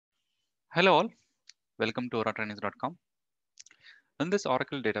Hello all, welcome to oratrainings.com. In this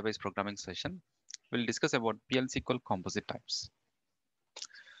Oracle database programming session, we'll discuss about PLSQL composite types.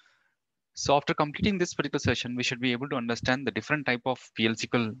 So after completing this particular session, we should be able to understand the different type of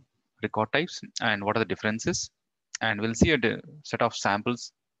PLSQL record types and what are the differences. And we'll see a set of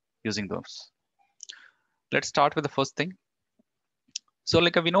samples using those. Let's start with the first thing. So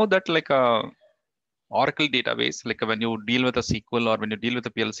we know that Oracle database, when you deal with a SQL or when you deal with a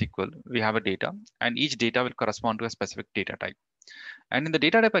PLSQL, we have a data and each data will correspond to a specific data type. And in the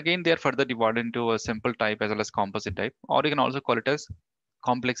data type, again, they are further divided into a simple type as well as composite type, or you can also call it as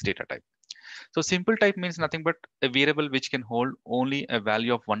complex data type. So simple type means nothing but a variable which can hold only a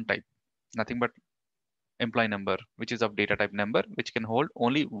value of one type, nothing but employee number, which is of data type number, which can hold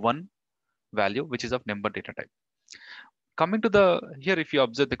only one value, which is of number data type. Coming to here, if you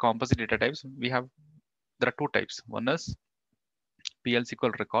observe the composite data types, there are two types. One is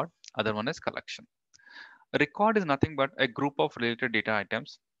PLSQL record, other one is collection. A record is nothing but a group of related data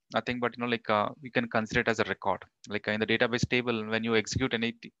items. Nothing but we can consider it as a record. In the database table, when you execute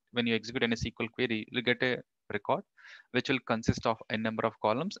any SQL query, you get a record which will consist of a number of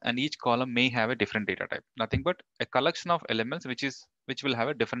columns, and each column may have a different data type. Nothing but a collection of elements which will have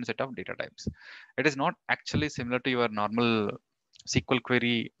a different set of data types. It is not actually similar to your normal SQL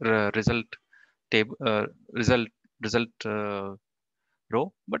query result table result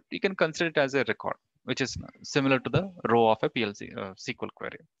row, but you can consider it as a record, which is similar to the row of a SQL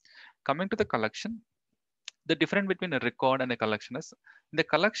query. Coming to the collection, the difference between a record and a collection is, in the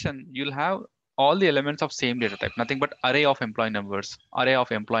collection, you'll have all the elements of same data type, nothing but array of employee numbers, array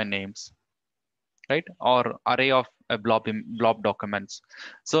of employee names, right? Or array of blob documents.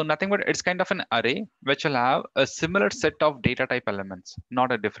 So nothing but it's kind of an array which will have a similar set of data type elements,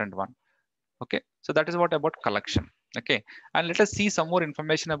 not a different one. Okay, so that is what about collection. Okay, and let us see some more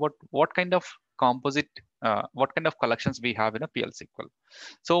information about what kind of what kind of collections we have in a PLSQL.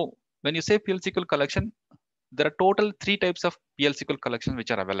 So when you say PLSQL collection, there are total three types of PLSQL collection which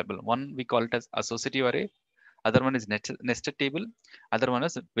are available. One we call it as associative array, other one is nested table, other one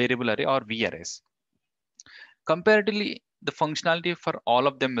is variable array or V arrays. Comparatively, the functionality for all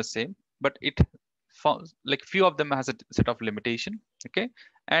of them is same, but few of them has a set of limitation. Okay,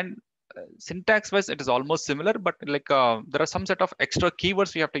 and syntax wise it is almost similar, but there are some set of extra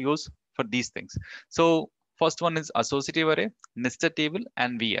keywords we have to use for these things. So first one is associative array, nested table,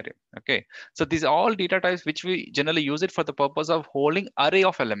 and V array. Okay, so these are all data types which we generally use it for the purpose of holding array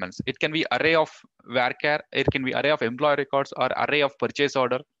of elements. It can be array of varchar, it can be array of employee records, or array of purchase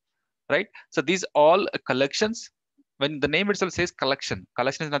order, right? So these all collections. When the name itself says collection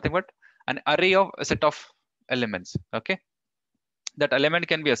is nothing but an array of a set of elements. Okay, that element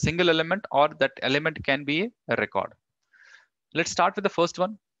can be a single element or that element can be a record. Let's start with the first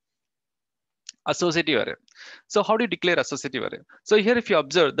one, associative array. So how do you declare associative array? So here, if you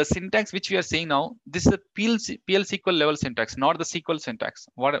observe the syntax which we are seeing now, this is a PLSQL level syntax, not the SQL syntax.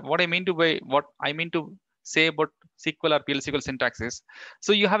 What I mean to say about SQL or PLSQL syntax is,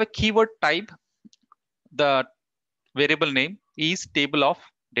 so you have a keyword type, the variable name is table of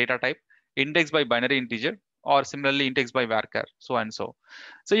data type, indexed by binary integer, or similarly indexed by varchar, so and so.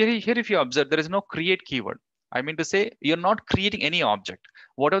 So here if you observe, there is no create keyword. I mean to say, you're not creating any object.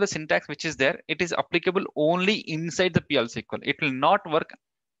 Whatever the syntax which is there, it is applicable only inside the PLSQL. It will not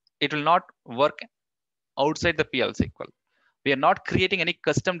work outside the PLSQL. We are not creating any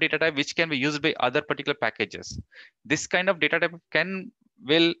custom data type which can be used by other particular packages. This kind of data type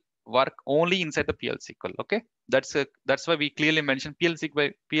will work only inside the PLSQL. Okay, that's why we clearly mentioned PL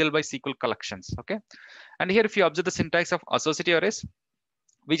by SQL collections. Okay, and here if you observe the syntax of associative arrays,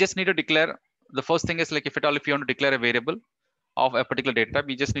 we just need to declare. The first thing is, if you want to declare a variable of a particular data type,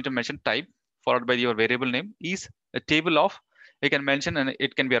 we just need to mention type followed by your variable name is a table of, you can mention, and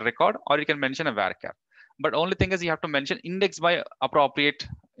it can be a record or you can mention a varchar. But only thing is you have to mention index by appropriate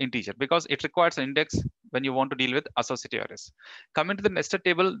integer, because it requires an index when you want to deal with associative arrays. Coming to the nested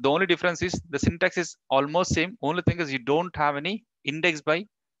table, the only difference is the syntax is almost same. Only thing is you don't have any index by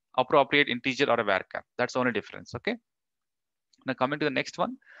appropriate integer or a varchar. That's the only difference. Okay. Now coming to the next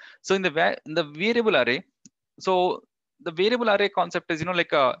one. So in the variable array, so the variable array concept is, you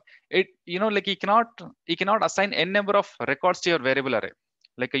cannot assign n number of records to your variable array.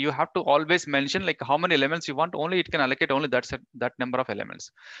 You have to always mention how many elements you want. Only it can allocate only that number of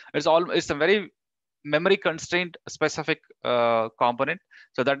elements. It's a very memory constraint specific component.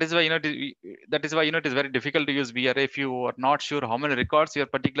 So that is why it is very difficult to use VRA if you are not sure how many records your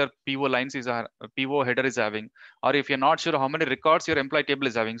particular PO PO header is having, or if you're not sure how many records your employee table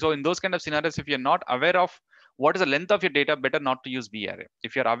is having. So in those kind of scenarios, if you're not aware of what is the length of your data, better not to use V array.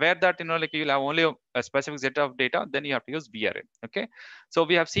 If you're aware that, like you'll have only a specific set of data, then you have to use V array. Okay. So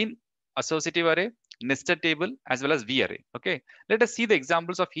we have seen associative array, nested table, as well as V array. Okay. Let us see the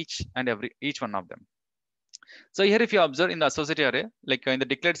examples of each one of them. So here, if you observe in the associative array, like in the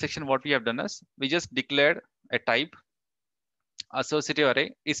declared section, what we have done is we just declared a type. Associative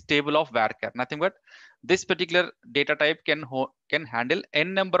array is table of varchar. Nothing but this particular data type can handle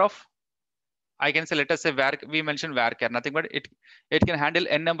n number of, I can say, let us say we mentioned varchar, nothing but it can handle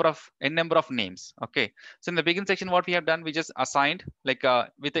n number of names. Okay. So in the begin section, what we have done, we just assigned like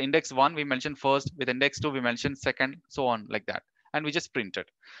with the index 1, we mentioned first, with index 2, we mentioned second, so on like that. And we just printed.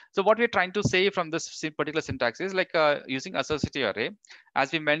 So what we're trying to say from this particular syntax is like using associative array,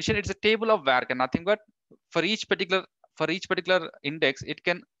 as we mentioned, it's a table of varchar, nothing but for each particular index, you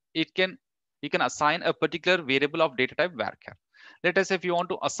can assign a particular variable of data type varchar. Let us say if you want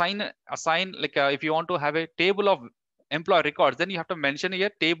to assign like if you want to have a table of employee records, then you have to mention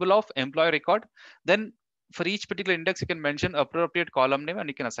here table of employee record. Then for each particular index, you can mention appropriate column name and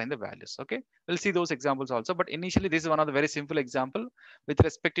you can assign the values. Okay, we'll see those examples also. But initially, this is one of the very simple example with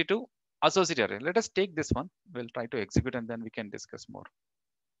respect to associative array. Let us take this one. We'll try to execute and then we can discuss more.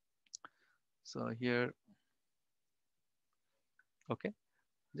 So here, okay,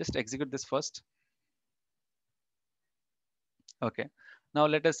 just execute this first. Okay, now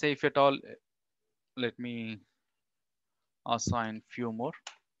let us say if at all, let me assign few more.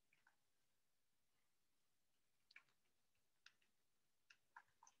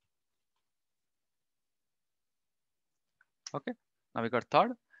 Okay, now we got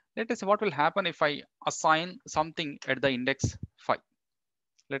third. Let us see what will happen if I assign something at the index 5.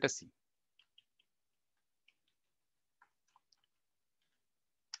 Let us see.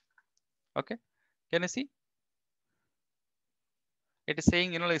 Okay, can you see? It is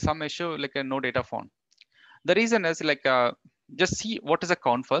saying, like some issue, like a no data found. The reason is like, just see what is a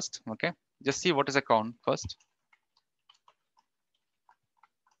count first. Okay, just see what is a count first.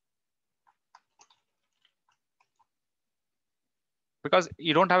 Because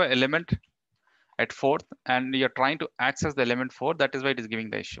you don't have an element at 4th and you're trying to access the element 4, that is why it is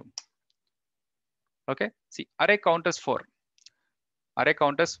giving the issue. Okay, see, array count is 4. Array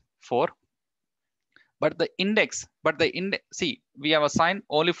count is 4. But the index, see, we have assigned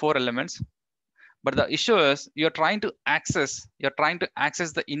only 4 elements. But the issue is you're trying to access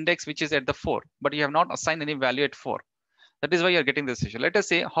the index which is at the 4, but you have not assigned any value at 4. That is why you're getting this issue. Let us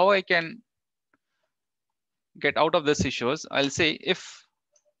say how I can get out of this issues. I'll say if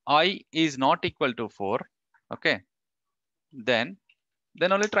I is not equal to 4, okay, then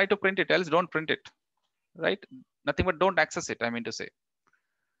only try to print it, else don't print it, right? Nothing but don't access it, I mean to say.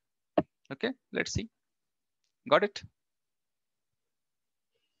 Okay, let's see. Got it?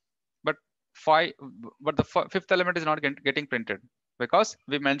 But the 5th element is not getting printed because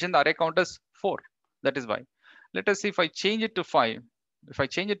we mentioned the array count is 4. That is why. Let us see if I change it to 5. If I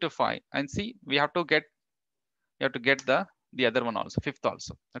change it to 5 and see, we have to get the other one also, 5th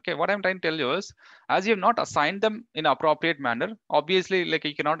also. Okay, what I'm trying to tell you is, as you have not assigned them in appropriate manner, obviously, like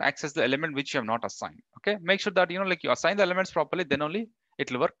you cannot access the element which you have not assigned. Okay, make sure that like you assign the elements properly, then only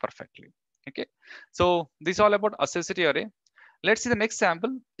it will work perfectly. Okay, so this is all about associative array. Let's see the next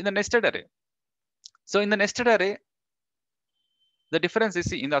sample in the nested array. So in the nested array, the difference is,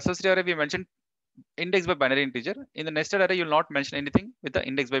 see, in the associative array we mentioned index by binary integer. In the nested array, you'll not mention anything with the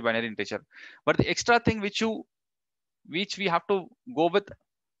index by binary integer. But the extra thing which we have to go with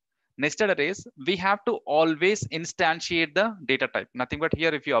nested arrays, we have to always instantiate the data type. Nothing but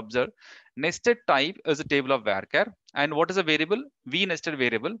here, if you observe, nested type is a table of varchar. And what is a variable? V nested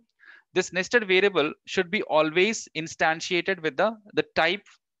variable. This nested variable should be always instantiated with the type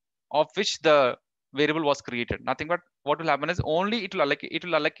of which the variable was created. Nothing but what will happen is only it will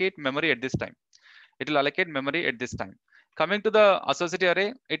allocate memory at this time. It will allocate memory at this time. Coming to the associative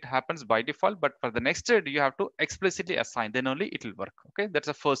array, it happens by default, but for the nested, you have to explicitly assign, then only it will work. Okay, that's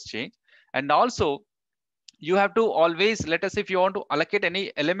the first change. And also, you have to always, let us say if you want to allocate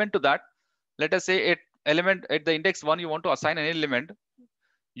any element to that, let us say element at the index 1, you want to assign any element,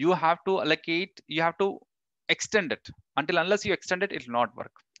 you have to extend it. Until unless you extend it, it will not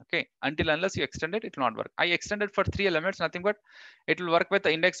work. Okay, until unless you extend it, it will not work. I extended for 3 elements, nothing but it will work with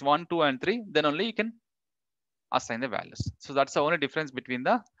the index 1, 2, and 3. Then only you can assign the values. So that's the only difference between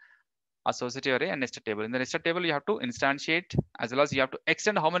the associative array and nested table. In the nested table, you have to instantiate as well as you have to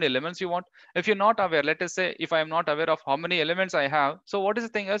extend how many elements you want. If you're not aware, let us say if I am not aware of how many elements I have. So what is the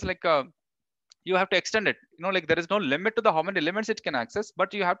thing is like you have to extend it. Like there is no limit to the how many elements it can access,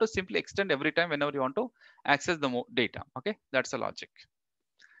 but you have to simply extend every time whenever you want to access the data. Okay, that's the logic.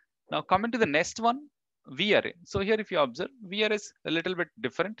 Now coming to the next one. VArray. So here, if you observe, VArray is a little bit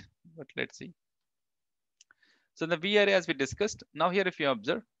different, but let's see. So the VArray, as we discussed, now here, if you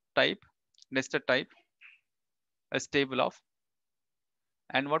observe, type, nested type, as table of,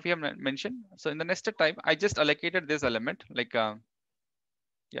 and what we have mentioned. So in the nested type, I just allocated this element like,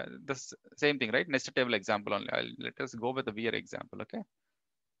 yeah, the same thing, right? Nested table example only. Let us go with the VArray example, okay?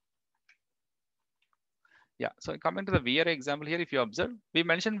 Yeah, so coming to the VArray example here, if you observe, we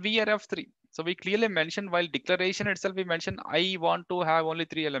mentioned VArray of 3. So we clearly mentioned while declaration itself, we mentioned I want to have only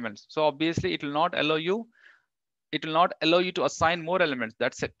 3 elements. So obviously it will not allow you, to assign more elements.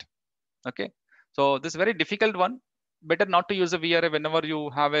 That's it. Okay. So this very difficult one, better not to use a VArray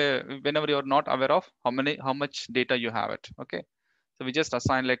whenever you're not aware of how much data you have it. Okay. So we just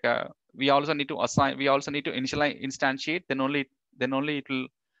assign like we also need to instantiate, then only it will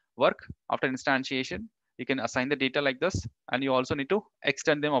work. After instantiation, you can assign the data like this, and you also need to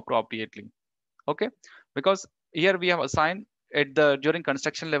extend them appropriately. Okay, because here we have assigned at the during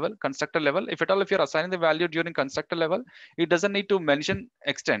constructor level. If at all, if you're assigning the value during constructor level, it doesn't need to mention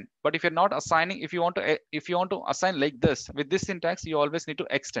extend. But if you're not assigning, if you want to assign like this with this syntax, you always need to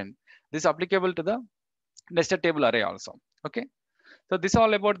extend. This is applicable to the nested table array also. Okay. So this is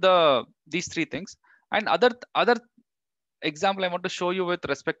all about these three things. And other example I want to show you with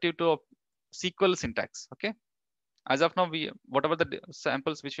respective to SQL syntax. Okay. As of now, whatever the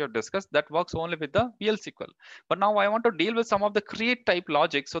samples which we have discussed, that works only with the PLSQL. But now I want to deal with some of the create type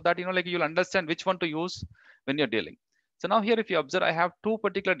logic so that like you'll understand which one to use when you're dealing. So now here, if you observe, I have two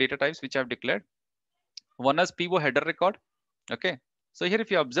particular data types which I've declared. One is PO header record. Okay. So here, if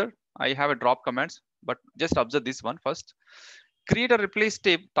you observe, I have a drop commands, but just observe this one first. Create a replace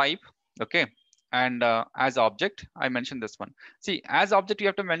type. Okay. And as object, I mentioned this one. See, as object, you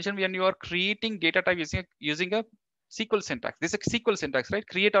have to mention when you are creating data type using a SQL syntax. This is a SQL syntax, right?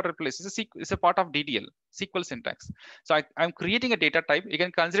 Create or replace. It's a part of DDL, SQL syntax. So I'm creating a data type. You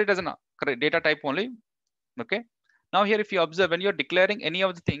can consider it as a data type only. Okay. Now here, if you observe, when you're declaring any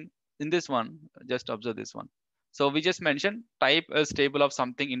of the thing in this one, just observe this one. So we just mentioned type is table of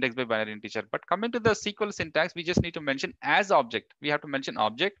something indexed by binary integer. But coming to the SQL syntax, we just need to mention as object. We have to mention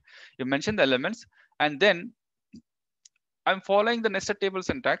object. You mention the elements, and then I'm following the nested table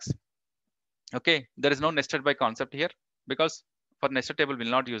syntax. Okay, there is no nested by concept here because for nested table we'll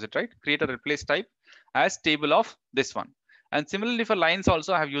not use it, right? Create a replace type as table of this one. And similarly for lines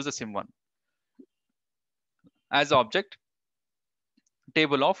also, I have used the same one as object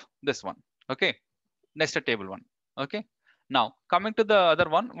table of this one. Okay, nested table one. Okay. Now coming to the other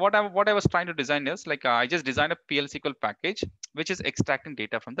one, what I was trying to design is like I just designed a PLSQL package which is extracting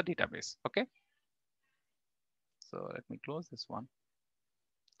data from the database. Okay. So let me close this one.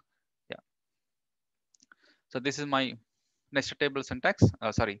 Yeah. So this is my nested table syntax.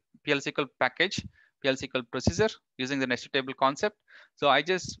 Sorry, PLSQL package, PLSQL procedure using the nested table concept. So I'm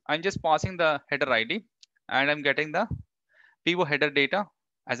just passing the header ID, and I'm getting the PO header data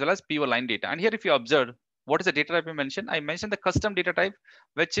as well as PO line data. And here, if you observe, what is the data type I mentioned? I mentioned the custom data type,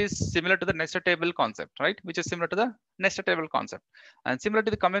 which is similar to the nested table concept, right? Which is similar to the nested table concept. And similar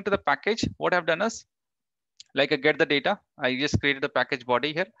to the coming to the package, what I've done is like I get the data. I just created a package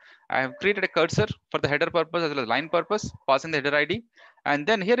body here. I have created a cursor for the header purpose as well as line purpose, passing the header ID. And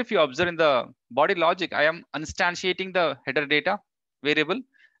then here, if you observe in the body logic, I am instantiating the header data variable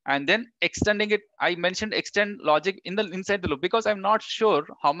and then extending it. I mentioned extend logic inside the loop because I'm not sure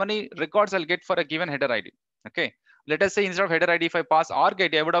how many records I'll get for a given header ID. Okay. Let us say instead of header ID, if I pass arg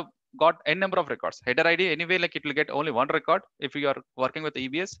ID, I would have got n number of records. Header ID anyway, like it will get only one record if you are working with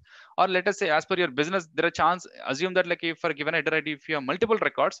EBS. Or let us say, as per your business, there are chance, assume that like if for a given header ID, if you have multiple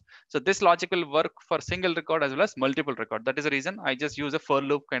records, so this logic will work for single record as well as multiple record. That is the reason I just use a for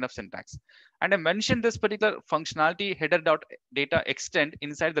loop kind of syntax. And I mentioned this particular functionality header.data extend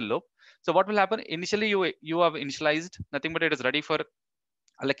inside the loop. So what will happen? Initially, you have initialized nothing but it is ready for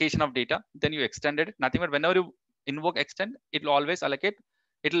allocation of data. Then you extended it. Nothing but whenever you invoke extend, it will always allocate.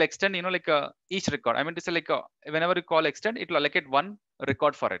 It will extend, like each record. I mean to say like whenever you call extend, it will allocate one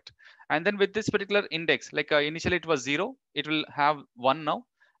record for it. And then with this particular index, like initially it was 0, it will have 1 now.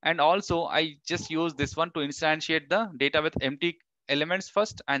 And also I just use this one to instantiate the data with empty elements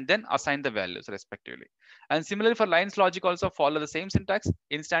first and then assign the values respectively. And similarly for lines logic also follow the same syntax,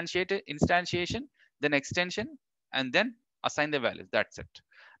 instantiation, then extension, and then assign the values. That's it.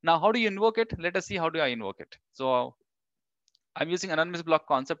 Now, how do you invoke it? Let us see how do I invoke it. So I'm using anonymous block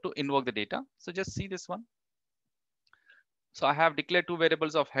concept to invoke the data. So just see this one. So I have declared two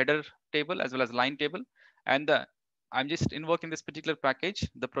variables of header table as well as line table. And I'm just invoking this particular package,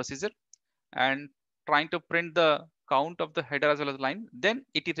 the procedure, and trying to print the count of the header as well as line, then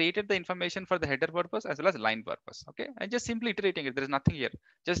it iterated the information for the header purpose as well as line purpose. Okay, and just simply iterating it. There is nothing here,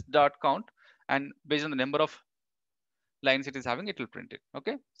 just dot count, and based on the number of lines it is having, it will print it.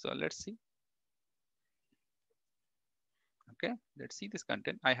 Okay, so let's see. Okay, let's see this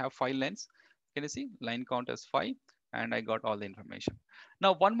content. I have 5 lines. Can you see line count as 5, and I got all the information.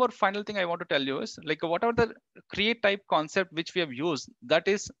 Now, one more final thing I want to tell you is like whatever the create type concept which we have used, that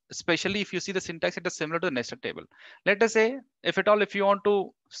is especially if you see the syntax, it is similar to the nested table. Let us say if at all, if you want to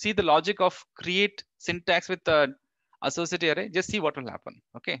see the logic of create syntax with the associative array, just see what will happen.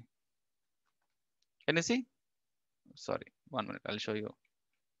 Okay. Can you see? Sorry, 1 minute. I'll show you.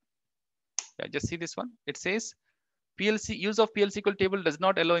 Yeah, just see this one. It says use of PLSQL table does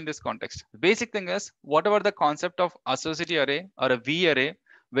not allow in this context. Basic thing is whatever the concept of associative array or a V array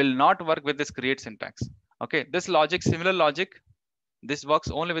will not work with this create syntax. Okay, this logic, similar logic, this works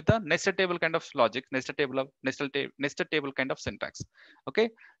only with the nested table kind of logic, nested table kind of syntax.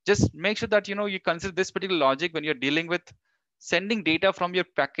 Okay, just make sure that you consider this particular logic when you're dealing with sending data from your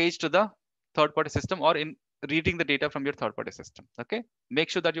package to the third-party system or in reading the data from your third-party system. Okay,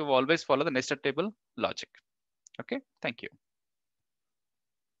 make sure that you always follow the nested table logic. Okay, thank you.